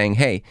 is they're saying,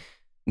 hey,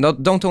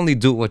 don't only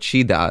do what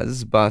she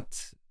does,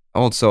 but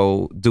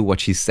also do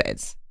what she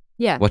says.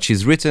 Yeah. What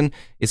she's written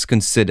is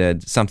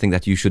considered something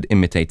that you should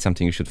imitate,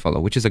 something you should follow,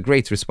 which is a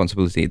great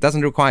responsibility. It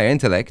doesn't require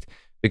intellect,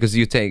 because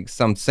you take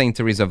some Saint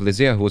Teresa of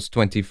Lisieux, who was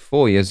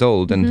 24 years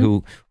old and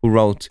who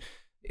wrote,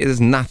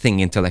 there's nothing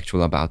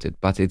intellectual about it,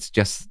 but it's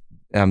just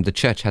the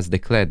church has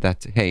declared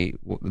that, hey,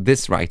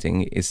 this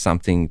writing is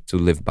something to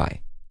live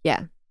by.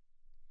 Yeah.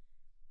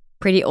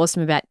 Pretty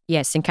awesome about,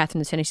 St.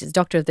 Catherine of Siena. She's a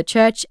doctor of the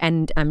church,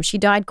 and she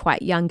died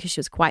quite young because she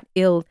was quite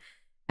ill,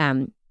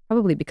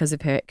 probably because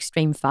of her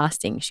extreme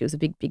fasting. She was a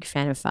big, big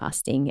fan of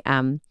fasting.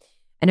 And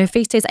her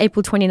feast day is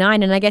April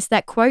 29. And I guess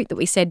that quote that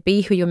we said,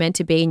 be who you're meant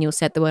to be and you'll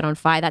set the world on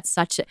fire, that's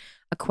such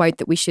a quote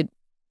that we should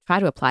try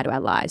to apply to our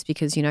lives,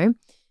 because, you know,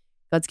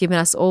 God's given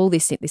us all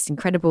this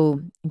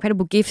incredible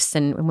gifts,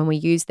 and when we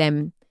use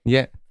them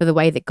for the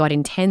way that God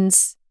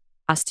intends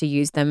us to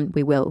use them,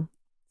 we will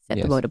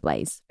set the world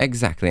ablaze.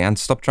 Exactly. And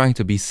stop trying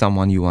to be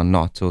someone you are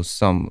not, or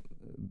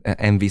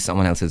envy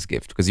someone else's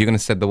gift, because you're going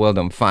to set the world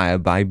on fire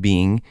by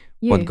being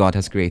what God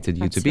has created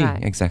you to be.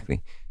 Right.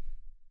 Exactly.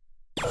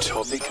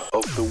 Topic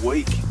of the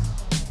week.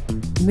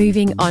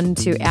 Moving on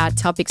to our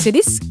topic. So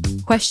this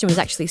question was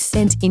actually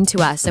sent into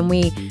us, and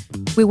we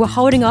were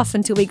holding off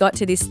until we got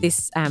to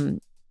this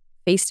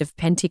Feast of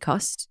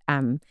Pentecost,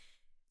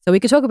 so we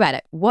could talk about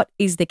it. What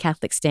is the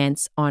Catholic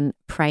stance on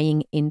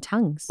praying in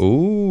tongues?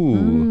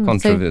 Ooh,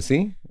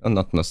 controversy?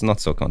 Not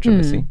so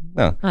controversy.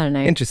 No, I don't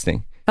know.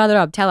 Interesting. Father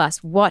Rob, tell us,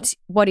 what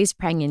is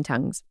praying in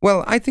tongues?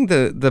 Well, I think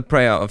the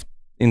prayer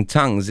in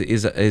tongues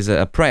is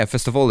a prayer.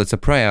 First of all, it's a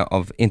prayer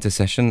of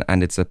intercession,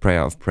 and it's a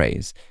prayer of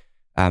praise.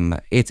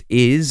 It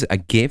is a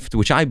gift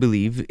which I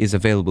believe is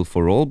available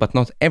for all, but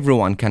not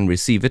everyone can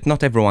receive it.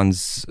 Not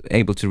everyone's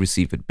able to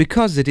receive it,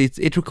 because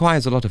it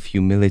requires a lot of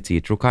humility.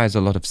 It requires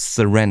a lot of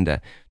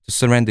surrender, to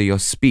surrender your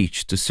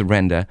speech, to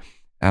surrender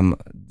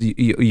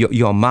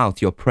your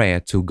mouth, your prayer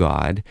to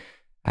God.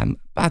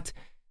 But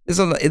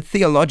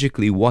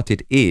theologically what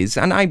it is,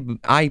 and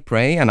I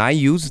pray and I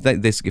use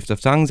this gift of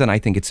tongues, and I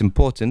think it's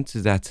important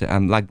that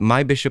like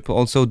my bishop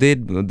also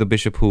did, the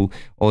bishop who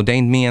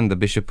ordained me and the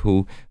bishop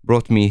who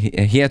brought me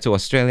here to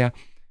Australia.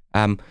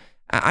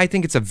 I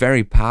think it's a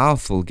very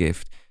powerful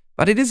gift,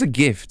 but it is a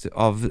gift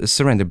of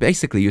surrender.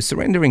 Basically, you're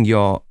surrendering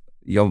your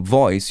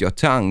voice, your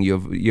tongue,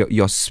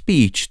 your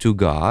speech to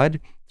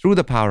God through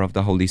the power of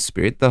the Holy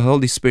Spirit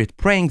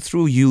praying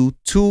through you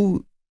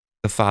to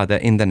the Father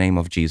in the name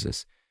of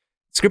Jesus.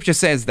 Scripture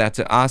says that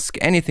ask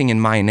anything in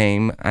my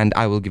name and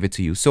I will give it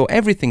to you. So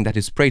everything that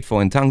is prayed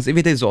for in tongues, if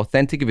it is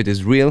authentic, if it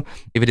is real,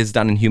 if it is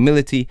done in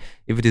humility,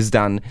 if it is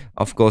done,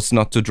 of course,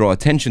 not to draw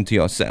attention to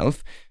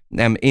yourself,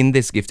 in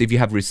this gift, if you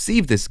have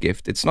received this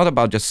gift, it's not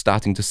about just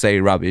starting to say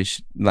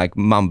rubbish, like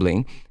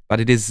mumbling, but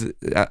it is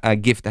a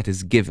gift that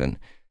is given.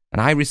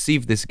 And I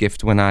received this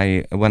gift when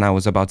I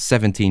was about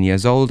 17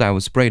 years old. I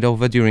was prayed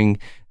over during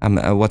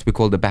what we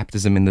call the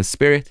baptism in the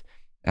Spirit.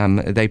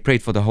 They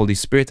prayed for the Holy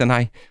Spirit, and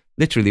I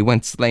literally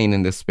went slain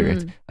in the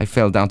Spirit. I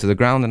fell down to the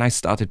ground and I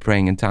started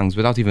praying in tongues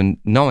without even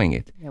knowing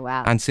it. Oh,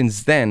 wow. And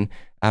since then,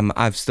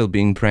 I've still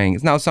been praying.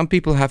 Now, some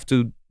people have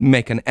to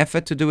make an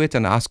effort to do it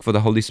and ask for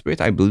the Holy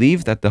Spirit. I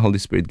believe that the Holy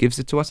Spirit gives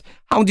it to us.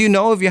 How do you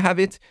know if you have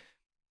it?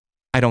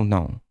 I don't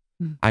know.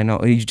 I know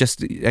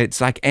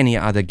it's like any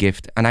other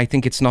gift. And I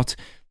think it's not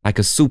like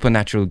a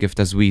supernatural gift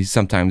as we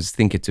sometimes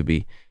think it to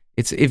be.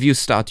 It's if you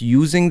start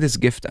using this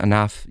gift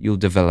enough, you'll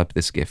develop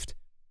this gift.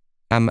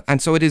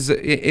 And so it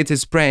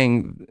is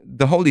praying,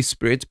 the Holy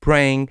Spirit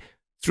praying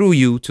through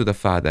you to the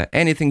Father.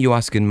 Anything you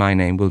ask in my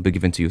name will be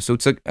given to you. So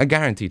it's a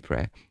guaranteed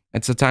prayer.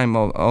 It's a time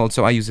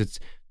also I use it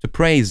to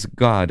praise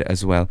God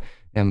as well.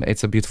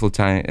 It's a beautiful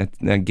time,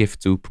 a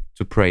gift to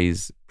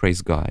praise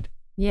God.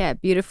 Yeah,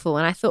 beautiful.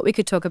 And I thought we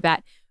could talk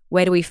about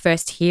where do we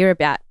first hear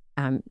about,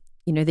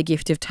 the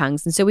gift of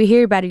tongues. And so we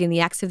hear about it in the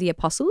Acts of the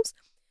Apostles,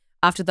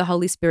 after the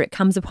Holy Spirit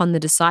comes upon the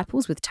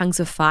disciples with tongues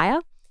of fire,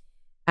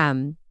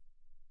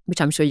 which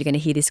I'm sure you're going to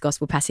hear this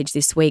gospel passage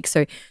this week.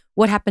 So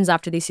what happens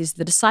after this is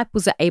the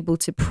disciples are able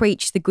to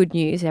preach the good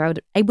news. They're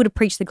able to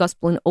preach the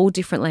gospel in all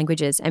different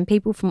languages, and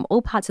people from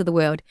all parts of the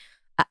world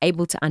are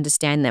able to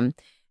understand them.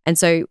 And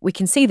so we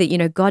can see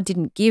that, God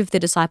didn't give the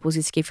disciples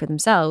this gift for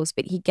themselves,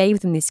 but he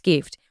gave them this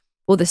gift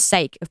for the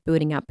sake of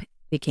building up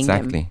the kingdom.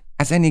 Exactly.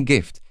 As any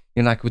gift,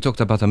 like we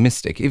talked about a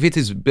mystic, if it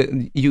is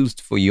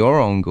used for your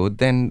own good,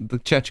 then the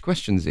church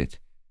questions it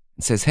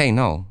and says, hey,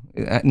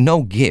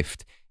 no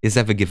gift is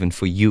ever given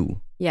for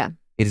you. Yeah.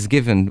 It is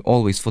given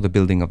always for the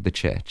building of the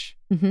church.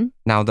 Mm-hmm.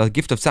 Now, the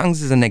gift of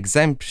tongues is an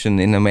exemption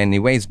in many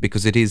ways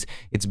because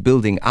it's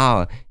building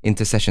our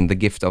intercession, the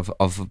gift of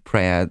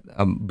prayer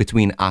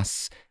between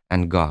us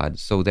and God.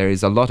 So there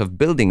is a lot of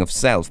building of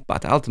self,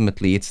 but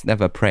ultimately it's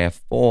never prayer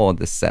for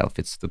the self.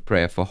 It's the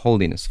prayer for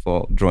holiness,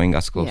 for drawing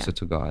us closer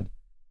to God.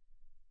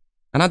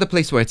 Another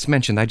place where it's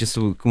mentioned, I just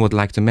would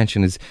like to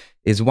mention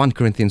is 1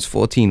 Corinthians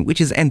 14,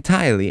 which is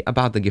entirely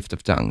about the gift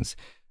of tongues.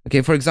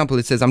 Okay, for example,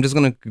 it says, I'm just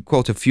going to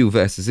quote a few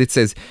verses. It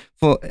says,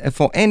 for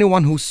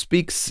anyone who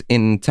speaks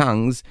in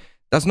tongues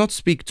does not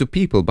speak to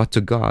people, but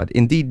to God.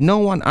 Indeed, no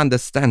one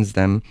understands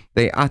them.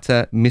 They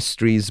utter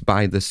mysteries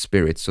by the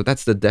Spirit. So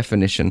that's the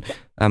definition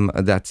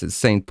that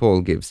St.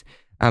 Paul gives.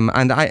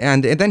 And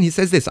then he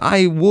says this,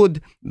 I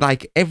would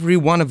like every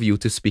one of you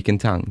to speak in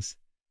tongues.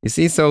 You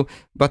see, so,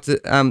 but,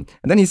 and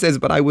then he says,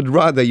 but I would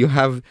rather you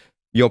have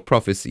your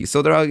prophecy.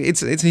 So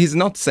he's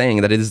not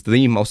saying that it is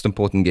the most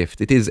important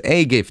gift. It is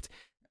a gift.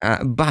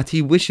 But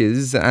he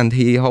wishes and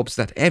he hopes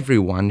that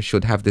everyone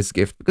should have this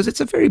gift because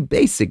it's a very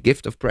basic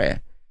gift of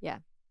prayer. Yeah.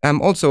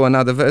 Also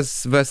another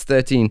verse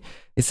 13,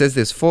 it says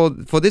this, for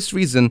this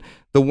reason,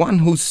 the one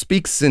who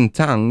speaks in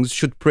tongues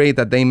should pray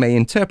that they may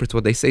interpret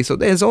what they say. So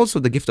there's also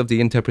the gift of the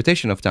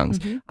interpretation of tongues.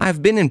 Mm-hmm.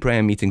 I've been in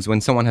prayer meetings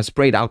when someone has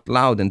prayed out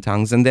loud in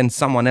tongues and then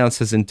someone else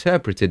has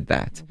interpreted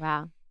that.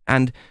 Wow.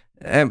 And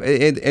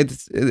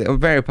it's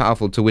very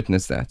powerful to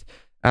witness that.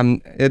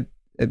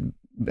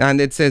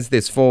 And it says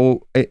this,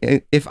 for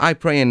if I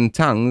pray in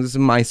tongues,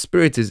 my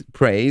spirit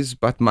prays,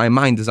 but my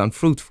mind is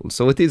unfruitful.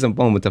 So it is a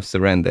moment of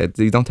surrender.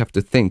 You don't have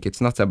to think.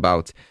 It's not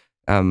about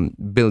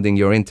building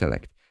your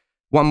intellect.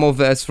 One more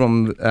verse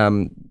from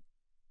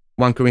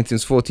 1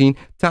 Corinthians 14.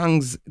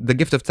 Tongues, the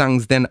gift of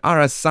tongues then are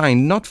a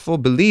sign not for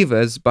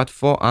believers, but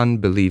for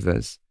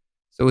unbelievers.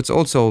 So it's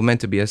also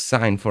meant to be a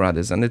sign for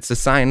others. And it's a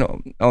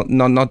sign,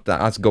 not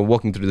us go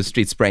walking through the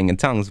streets praying in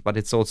tongues, but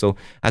it's also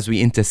as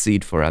we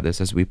intercede for others,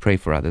 as we pray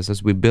for others,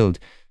 as we build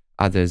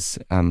others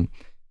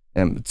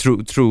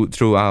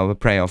through our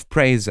prayer of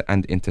praise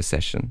and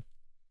intercession.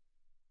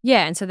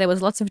 Yeah, and so there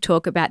was lots of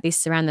talk about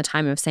this around the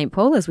time of St.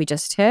 Paul, as we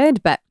just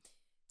heard, but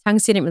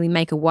tongues didn't really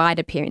make a wide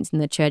appearance in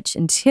the church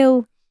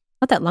until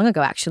not that long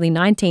ago, actually,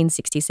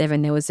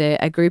 1967. There was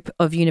a group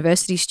of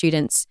university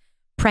students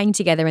praying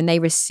together and they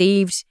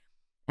received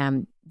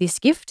this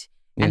gift.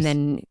 Yes. And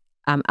then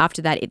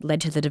after that, it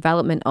led to the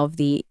development of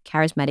the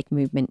charismatic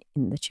movement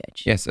in the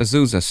church. Yes,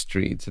 Azusa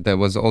Street. There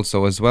was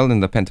also as well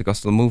in the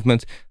Pentecostal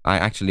movement. I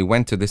actually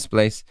went to this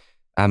place.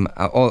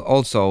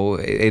 Also,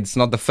 it's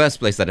not the first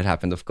place that it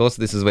happened, of course.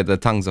 This is where the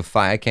tongues of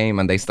fire came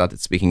and they started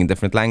speaking in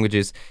different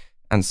languages.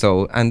 And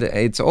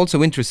it's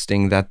also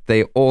interesting that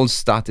they all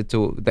started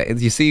to,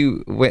 you see,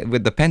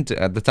 with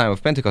at the time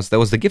of Pentecost, there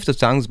was the gift of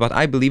tongues, but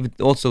I believe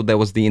also there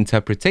was the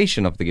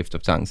interpretation of the gift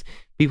of tongues.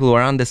 People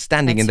were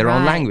understanding in their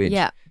own language.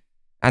 Yeah.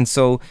 And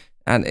so,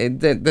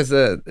 there's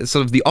a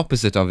sort of the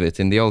opposite of it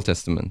in the Old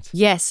Testament.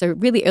 Yes. So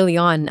really early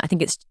on, I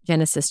think it's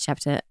Genesis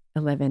chapter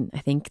 11, I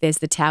think, there's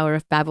the Tower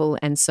of Babel.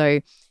 And so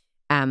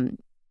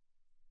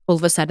all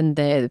of a sudden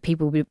the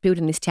people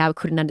building this tower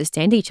couldn't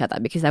understand each other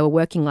because they were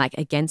working like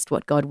against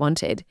what God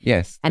wanted.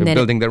 Yes, and they're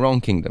building their own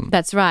kingdom.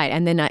 That's right.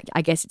 And then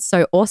I guess it's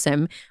so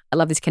awesome. I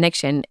love this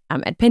connection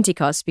at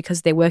Pentecost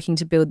because they're working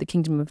to build the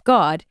kingdom of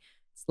God.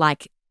 It's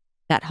like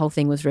that whole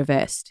thing was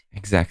reversed.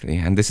 Exactly.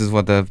 And this is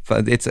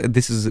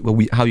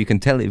how you can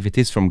tell if it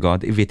is from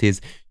God, if it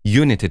is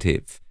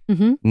unitative.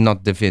 Mm-hmm.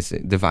 Not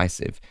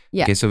divisive.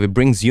 Yeah. Okay, so if it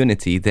brings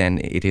unity, then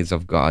it is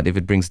of God. If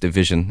it brings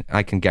division,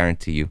 I can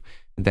guarantee you,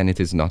 then it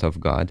is not of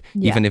God.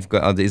 Yeah. Even if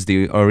God is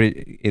the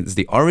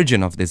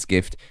origin of this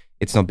gift,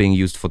 it's not being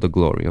used for the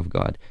glory of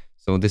God.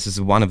 So this is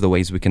one of the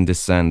ways we can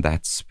discern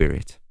that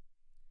spirit.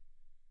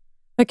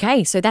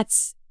 Okay, so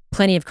that's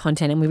plenty of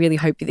content, and we really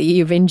hope that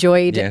you've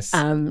enjoyed. Yes.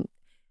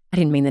 I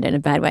didn't mean that in a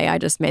bad way. I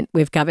just meant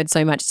we've covered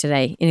so much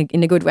today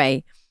in a good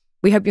way.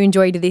 We hope you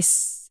enjoyed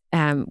this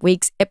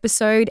week's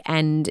episode,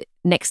 and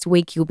next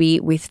week you'll be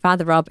with Fr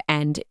Rob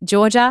and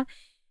Georgia.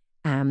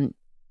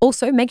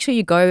 Also, make sure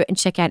you go and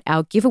check out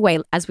our giveaway.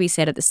 As we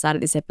said at the start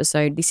of this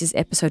episode, this is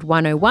episode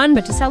 101,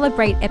 but to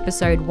celebrate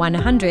episode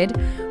 100,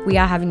 we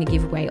are having a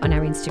giveaway on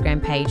our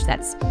Instagram page.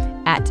 That's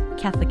at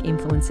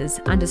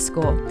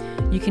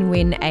 @CatholicInfluencers_. You can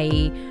win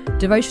a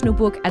devotional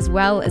book as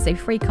well as a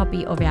free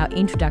copy of our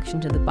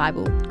Introduction to the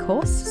Bible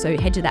course. So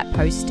head to that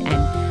post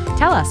and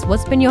tell us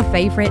what's been your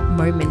favourite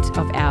moment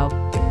of our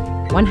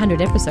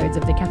 100 episodes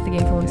of the Catholic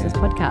Influencers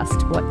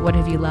podcast. What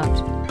have you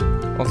loved?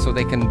 Also,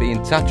 they can be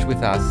in touch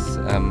with us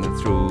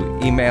through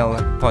email,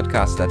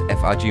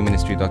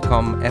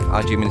 podcast@frgministry.com,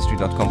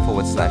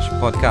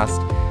 frgministry.com/podcast,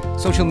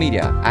 social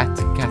media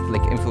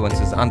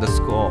 @CatholicInfluencers_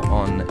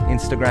 on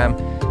Instagram,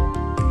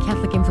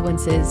 Catholic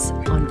Influencers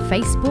on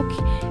Facebook,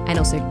 and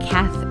also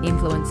Cath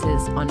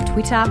Influencers on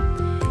Twitter,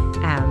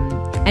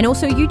 and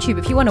also YouTube.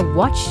 If you want to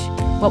watch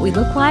what we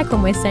look like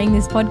when we're saying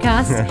this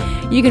podcast,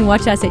 you can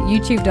watch us at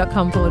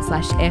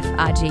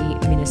youtube.com/FRG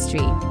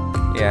Ministry.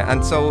 Yeah,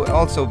 and so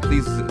also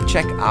please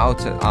check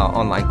out our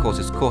online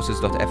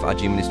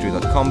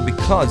courses.frgministry.com,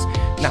 because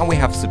now we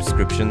have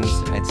subscriptions.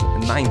 It's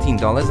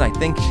 $19, I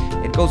think.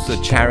 It goes to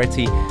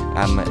charity.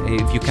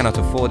 If you cannot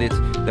afford it,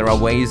 there are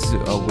ways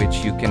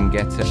which you can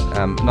get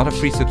not a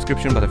free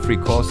subscription but a free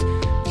course.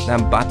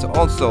 But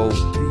also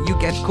you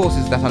get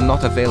courses that are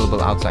not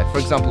available outside. For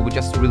example, we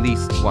just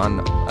released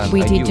one.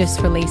 We did just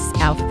release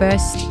our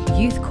first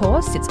youth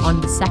course. It's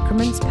on the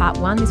sacraments, part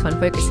 1. This one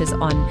focuses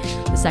on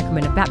the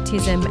sacrament of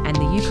baptism and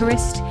the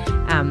Eucharist.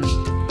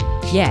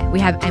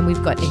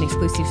 We've got an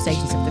exclusive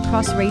Stages of the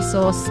Cross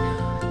resource.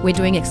 We're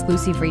doing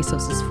exclusive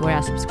resources for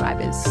our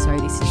subscribers. So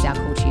this is our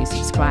call to you: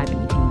 subscribe,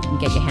 and you can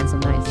get your hands on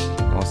those.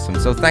 Awesome.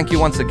 So thank you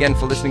once again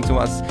for listening to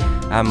us.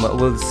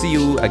 We'll see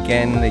you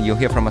again. You'll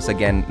hear from us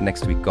again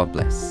next week. God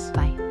bless.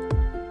 Bye.